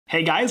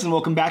Hey guys, and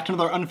welcome back to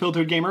another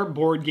Unfiltered Gamer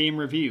board game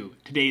review.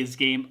 Today's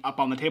game up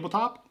on the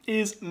tabletop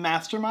is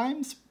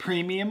Maztermind's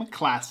Premium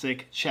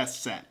Classic Chess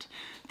Set.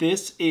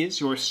 This is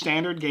your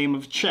standard game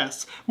of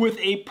chess with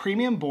a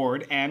premium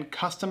board and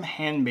custom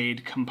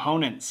handmade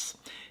components.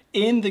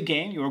 In the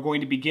game, you are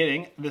going to be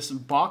getting this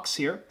box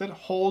here that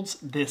holds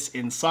this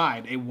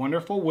inside. A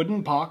wonderful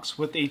wooden box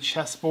with a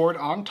chessboard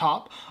on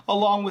top,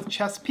 along with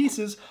chess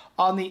pieces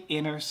on the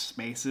inner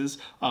spaces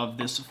of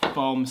this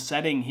foam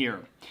setting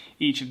here.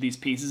 Each of these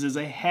pieces is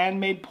a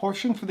handmade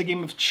portion for the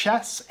game of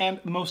chess,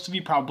 and most of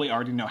you probably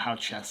already know how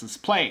chess is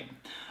played.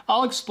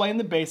 I'll explain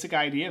the basic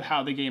idea of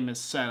how the game is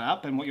set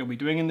up and what you'll be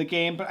doing in the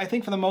game, but I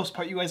think for the most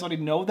part you guys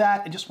already know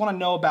that and just want to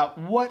know about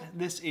what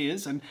this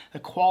is and the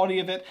quality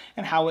of it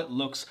and how it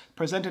looks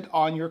presented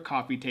on your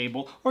coffee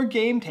table or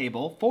game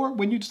table for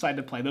when you decide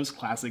to play those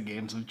classic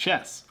games of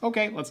chess.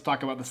 Okay, let's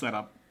talk about the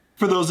setup.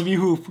 For those of you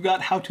who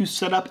forgot how to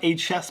set up a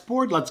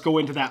chessboard, let's go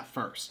into that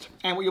first.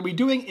 And what you'll be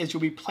doing is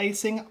you'll be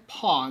placing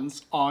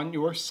pawns on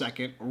your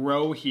second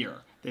row here.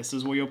 This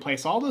is where you'll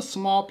place all the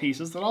small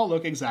pieces that all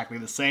look exactly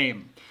the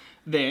same.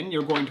 Then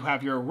you're going to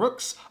have your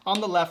rooks on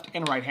the left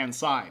and right hand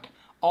side.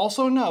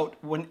 Also note,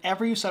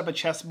 whenever you set up a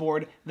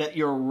chessboard, that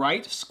your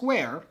right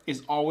square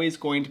is always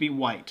going to be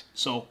white.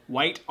 So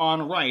white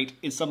on right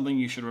is something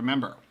you should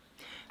remember.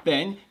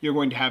 Then you're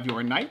going to have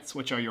your knights,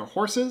 which are your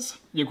horses.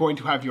 You're going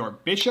to have your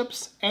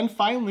bishops, and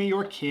finally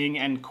your king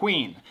and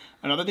queen.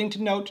 Another thing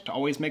to note, to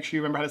always make sure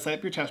you remember how to set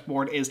up your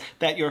chessboard, is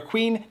that your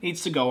queen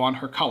needs to go on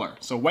her color.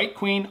 So white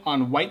queen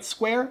on white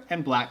square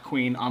and black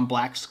queen on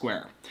black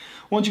square.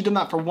 Once you've done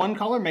that for one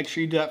color, make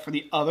sure you do that for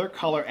the other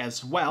color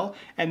as well,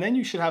 and then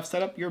you should have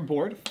set up your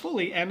board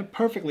fully and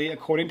perfectly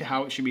according to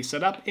how it should be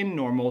set up in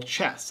normal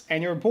chess.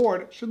 And your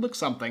board should look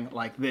something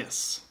like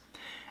this.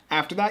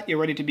 After that, you're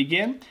ready to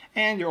begin,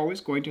 and you're always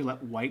going to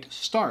let white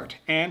start.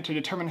 And to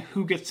determine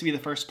who gets to be the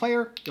first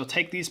player, you'll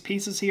take these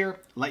pieces here,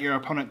 let your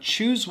opponent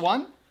choose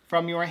one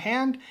from your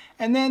hand,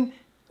 and then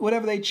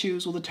whatever they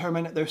choose will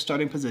determine their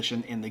starting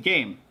position in the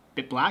game.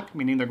 Bit black,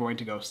 meaning they're going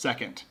to go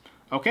second.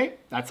 Okay,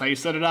 that's how you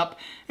set it up,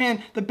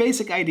 and the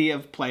basic idea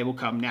of play will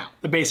come now.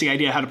 The basic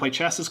idea of how to play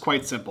chess is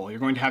quite simple.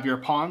 You're going to have your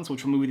pawns,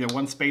 which will move either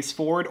one space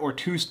forward or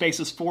two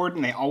spaces forward,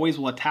 and they always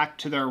will attack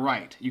to their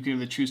right. You can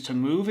either choose to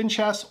move in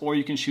chess, or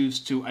you can choose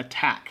to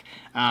attack.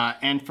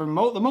 And for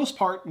the most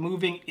part,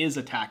 moving is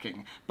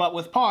attacking. But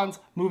with pawns,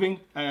 moving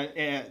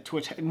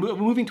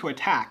to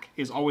attack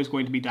is always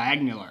going to be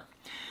diagonal.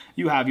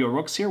 You have your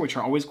rooks here, which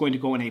are always going to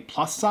go in a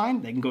plus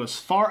sign. They can go as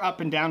far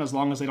up and down as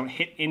long as they don't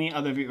hit any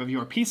other of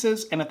your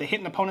pieces, and if they hit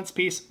an opponent's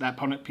piece, that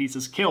opponent piece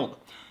is killed.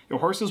 Your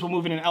horses will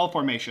move in an L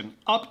formation,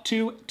 up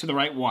to the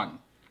right one.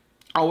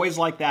 Always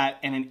like that,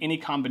 and in any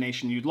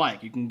combination you'd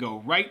like. You can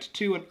go right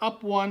two and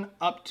up one,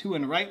 up two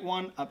and right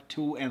one, up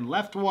two and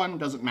left one,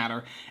 doesn't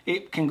matter.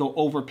 It can go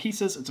over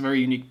pieces, it's a very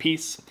unique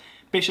piece.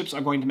 Bishops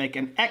are going to make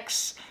an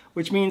X,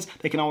 which means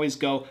they can always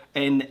go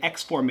in the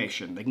X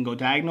formation. They can go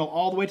diagonal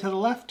all the way to the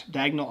left,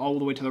 diagonal all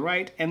the way to the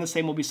right, and the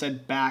same will be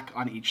said back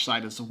on each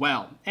side as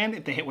well. And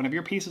if they hit one of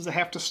your pieces, they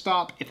have to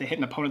stop. If they hit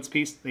an opponent's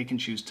piece, they can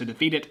choose to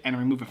defeat it and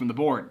remove it from the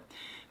board.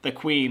 The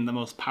queen, the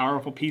most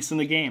powerful piece in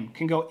the game,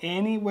 can go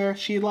anywhere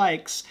she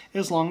likes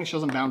as long as she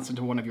doesn't bounce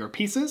into one of your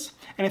pieces.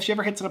 And if she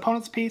ever hits an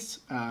opponent's piece,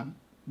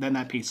 then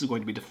that piece is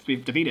going to be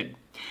defeated.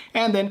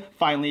 And then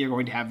finally you're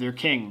going to have your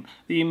king,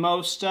 the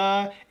most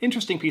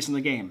interesting piece in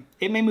the game.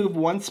 It may move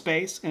one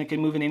space and it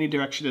can move in any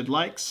direction it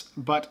likes,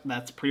 but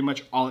that's pretty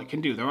much all it can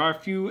do. There are a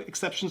few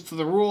exceptions to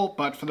the rule,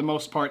 but for the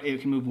most part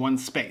it can move one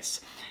space.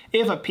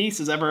 If a piece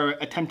is ever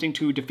attempting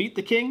to defeat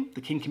the king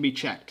can be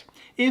checked.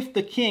 If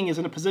the king is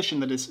in a position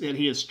that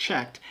he is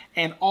checked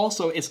and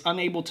also is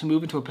unable to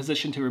move into a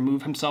position to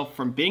remove himself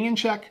from being in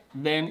check,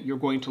 then you're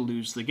going to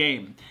lose the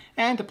game.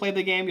 And to play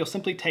the game, you'll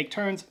simply take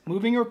turns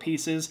moving your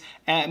pieces,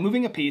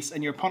 moving a piece,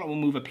 and your opponent will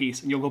move a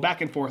piece, and you'll go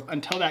back and forth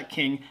until that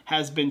king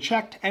has been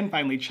checked and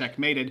finally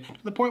checkmated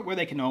to the point where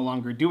they can no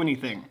longer do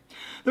anything.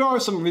 There are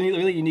some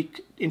really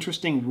unique,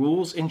 interesting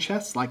rules in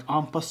chess, like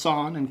en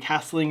passant and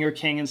castling your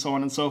king and so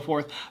on and so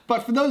forth.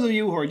 But for those of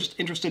you who are just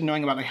interested in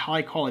knowing about a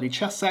high-quality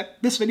chess set,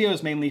 this video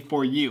is mainly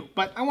for you.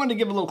 But I wanted to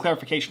give a little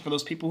clarification for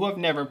those people who have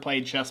never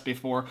played chess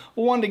before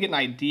or wanted to get an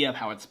idea of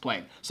how it's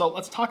played. So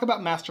let's talk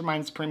about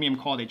Maztermind's premium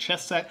quality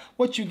chess set,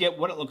 what you get,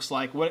 what it looks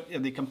like, what are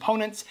the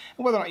components,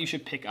 and whether or not you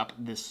should pick up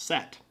this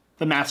set.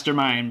 The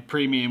Maztermind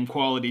premium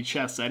quality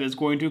chess set is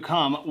going to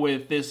come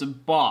with this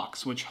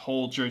box which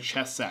holds your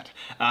chess set.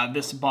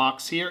 This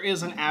box here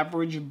is an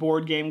average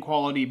board game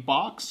quality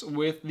box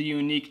with the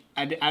unique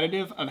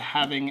additive of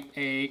having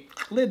a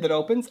lid that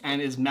opens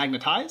and is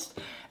magnetized.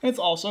 And it's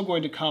also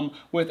going to come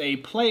with a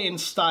play-in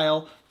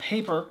style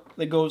paper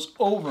that goes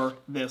over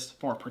this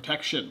for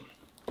protection.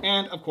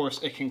 And of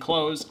course it can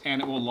close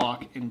and it will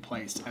lock in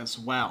place as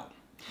well.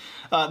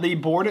 The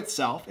board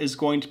itself is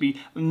going to be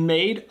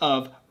made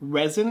of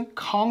resin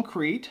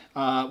concrete,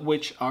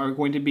 which are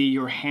going to be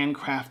your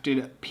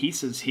handcrafted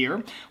pieces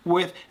here,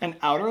 with an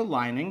outer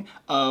lining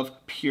of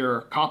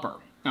pure copper.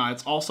 Now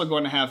it's also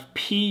going to have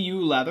PU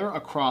leather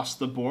across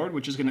the board,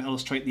 which is going to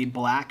illustrate the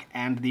black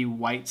and the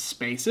white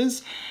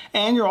spaces.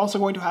 And you're also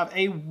going to have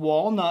a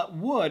walnut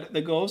wood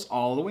that goes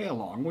all the way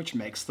along, which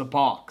makes the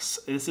box.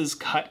 This is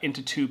cut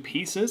into 2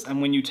 pieces,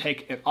 and when you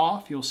take it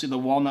off, you'll see the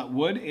walnut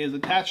wood is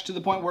attached to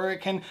the point where it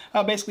can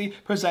basically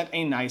present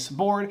a nice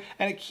board,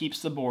 and it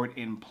keeps the board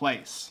in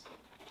place.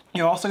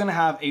 You're also going to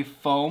have a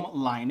foam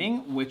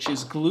lining, which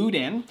is glued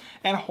in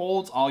and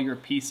holds all your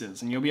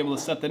pieces. And you'll be able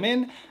to set them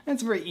in, and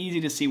it's very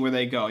easy to see where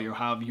they go. You'll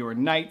have your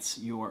knights,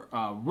 your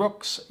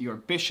rooks, your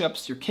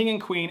bishops, your king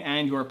and queen,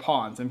 and your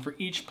pawns. And for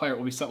each player, it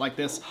will be set like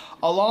this,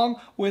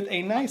 along with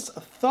a nice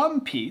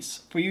thumb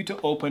piece for you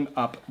to open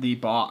up the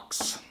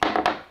box.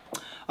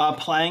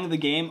 Playing the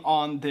game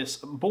on this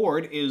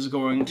board is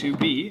going to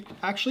be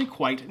actually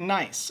quite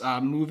nice.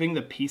 Moving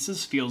the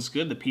pieces feels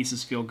good. The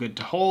pieces feel good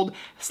to hold.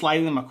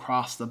 Sliding them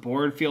across the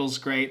board feels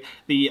great.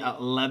 The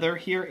leather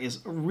here is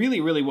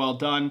really, really well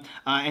done.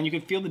 And you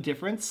can feel the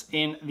difference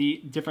in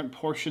the different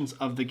portions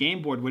of the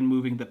game board when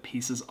moving the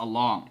pieces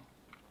along.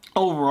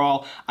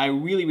 Overall, I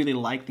really, really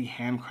like the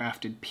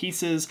handcrafted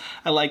pieces.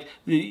 I like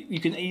you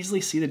can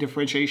easily see the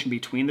differentiation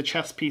between the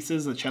chess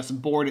pieces, the chess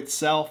board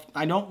itself.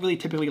 I don't really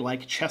typically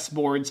like chess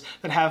boards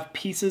that have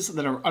pieces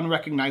that are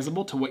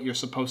unrecognizable to what you're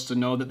supposed to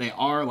know that they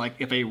are. Like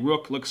if a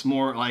rook looks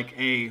more like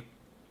a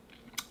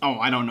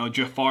I don't know,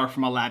 Jafar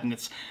from Aladdin.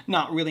 It's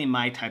not really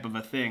my type of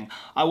a thing.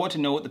 I want to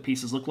know what the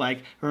pieces look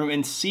like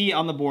and see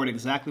on the board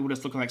exactly what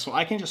it's looking like so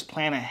I can just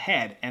plan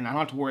ahead and I don't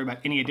have to worry about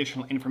any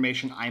additional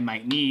information I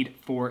might need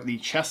for the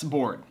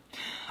chessboard.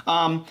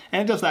 And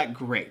it does that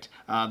great.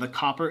 The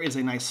copper is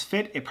a nice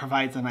fit. It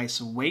provides a nice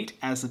weight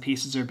as the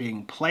pieces are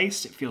being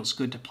placed. It feels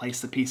good to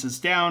place the pieces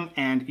down,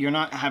 and you're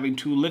not having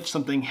to lift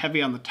something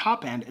heavy on the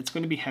top end. It's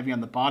going to be heavy on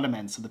the bottom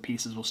end, so the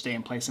pieces will stay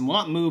in place and will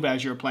not move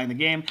as you're playing the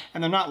game,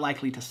 and they're not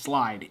likely to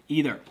slide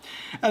either.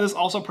 And this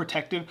also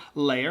protective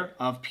layer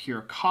of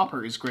pure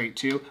copper is great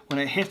too. When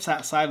it hits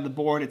that side of the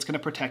board, it's going to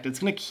protect it. It's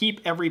going to keep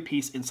every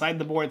piece inside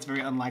the board. It's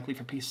very unlikely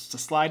for pieces to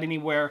slide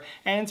anywhere,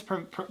 and it's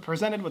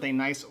presented with a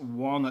nice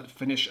walnut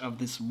finish of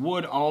this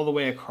wood all the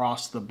way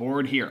across the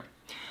board here.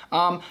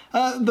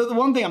 The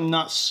one thing I'm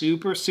not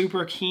super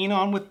keen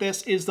on with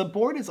this is the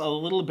board is a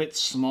little bit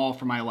small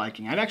for my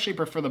liking. I'd actually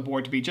prefer the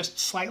board to be just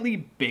slightly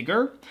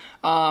bigger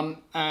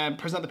and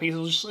present the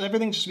pieces,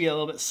 everything just be a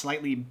little bit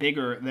slightly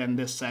bigger than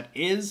this set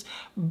is,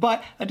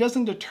 but it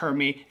doesn't deter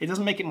me. It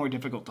doesn't make it more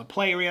difficult to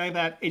play or anything like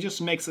that. It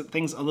just makes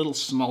things a little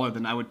smaller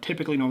than I would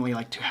typically normally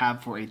like to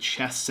have for a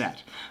chess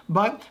set.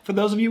 But for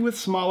those of you with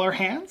smaller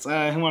hands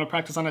who want to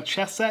practice on a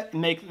chess set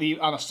and make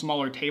on a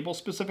smaller table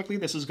specifically,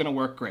 this is going to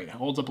work great. It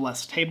holds up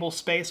less table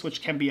space,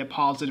 which can be a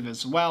positive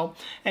as well,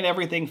 and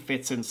everything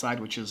fits inside,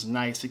 which is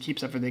nice. It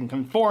keeps everything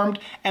conformed,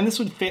 and this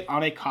would fit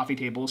on a coffee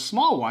table, a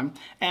small one,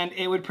 and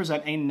it would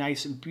present a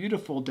nice,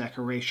 beautiful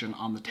decoration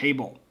on the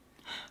table.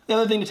 The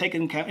other thing to take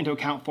into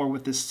account for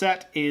with this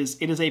set is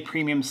it is a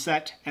premium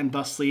set, and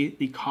thusly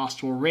the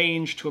cost will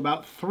range to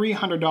about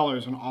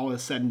 $300 when all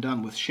is said and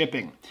done with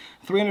shipping.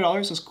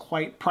 $300 is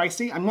quite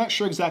pricey. I'm not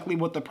sure exactly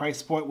what the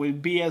price point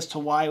would be as to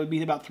why it would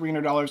be about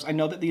 $300. I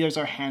know that these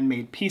are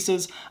handmade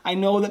pieces. I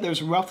know that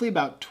there's roughly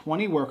about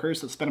 20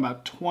 workers that spend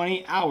about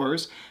 20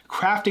 hours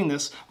crafting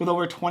this with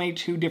over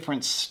 22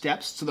 different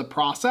steps to the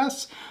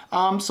process.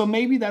 So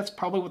maybe that's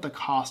probably what the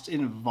cost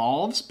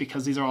involves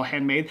because these are all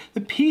handmade.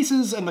 The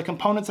pieces and the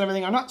components and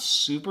everything are not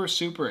super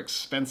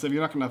expensive.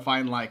 You're not going to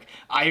find like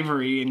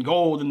ivory and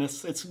gold in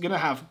this. It's going to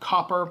have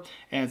copper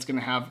and it's going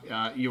to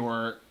have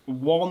your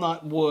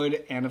walnut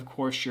wood and of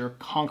course your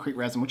concrete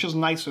resin, which is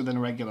nicer than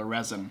regular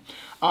resin.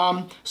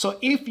 So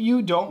if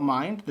you don't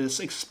mind this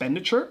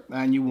expenditure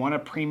and you want a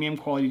premium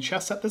quality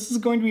chess set, this is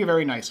going to be a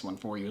very nice one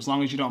for you, as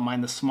long as you don't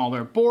mind the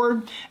smaller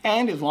board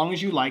and as long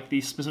as you like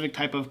the specific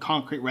type of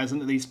concrete resin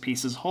that these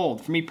pieces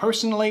hold. For me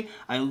personally,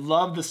 I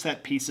love the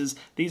set pieces.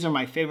 These are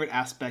my favorite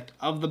aspect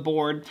of the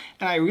board,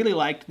 and I really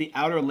liked the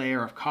outer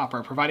layer of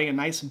copper, providing a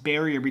nice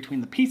barrier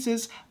between the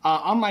pieces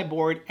on my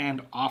board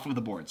and off of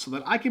the board, so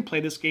that I can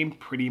play this game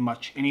pretty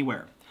much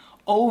anywhere.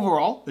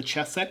 Overall, the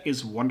chess set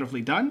is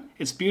wonderfully done.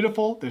 It's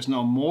beautiful, there's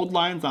no mold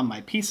lines on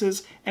my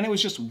pieces, and it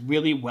was just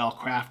really well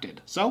crafted.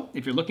 So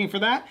if you're looking for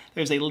that,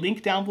 there's a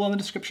link down below in the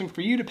description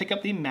for you to pick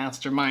up the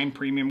Maztermind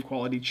premium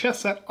quality chess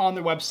set on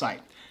their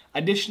website.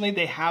 Additionally,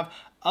 they have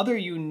other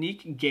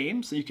unique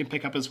games that you can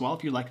pick up as well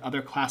if you like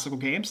other classical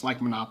games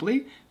like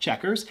Monopoly,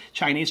 checkers,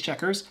 Chinese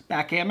checkers,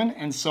 backgammon,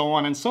 and so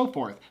on and so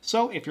forth.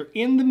 So if you're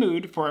in the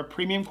mood for a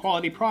premium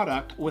quality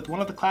product with one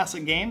of the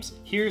classic games,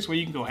 here's where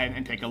you can go ahead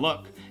and take a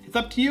look. It's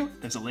up to you.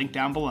 There's a link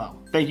down below.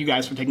 Thank you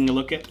guys for taking a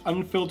look at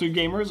Unfiltered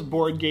Gamer's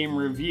board game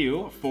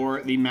review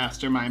for the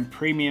Maztermind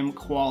premium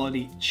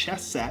quality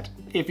chess set.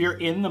 If you're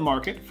in the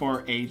market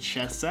for a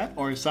chess set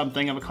or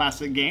something of a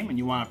classic game and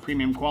you want a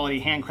premium quality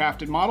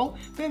handcrafted model,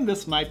 then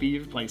this might be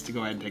your place to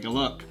go ahead and take a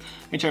look.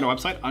 And check out our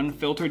website,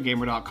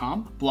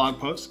 unfilteredgamer.com. Blog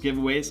posts,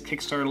 giveaways,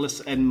 Kickstarter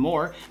lists, and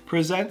more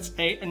presents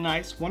a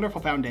nice, wonderful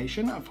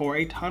foundation for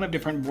a ton of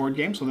different board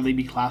games, whether they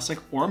be classic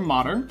or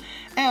modern.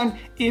 And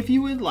if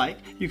you would like,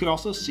 you can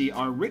also see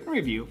our written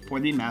review for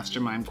the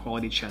Maztermind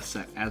quality chess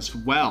set as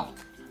well.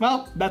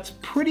 Well, that's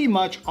pretty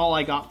much all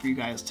I got for you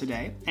guys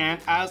today,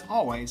 and as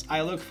always,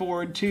 I look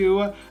forward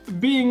to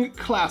being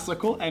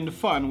classical and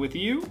fun with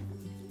you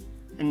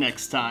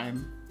next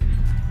time.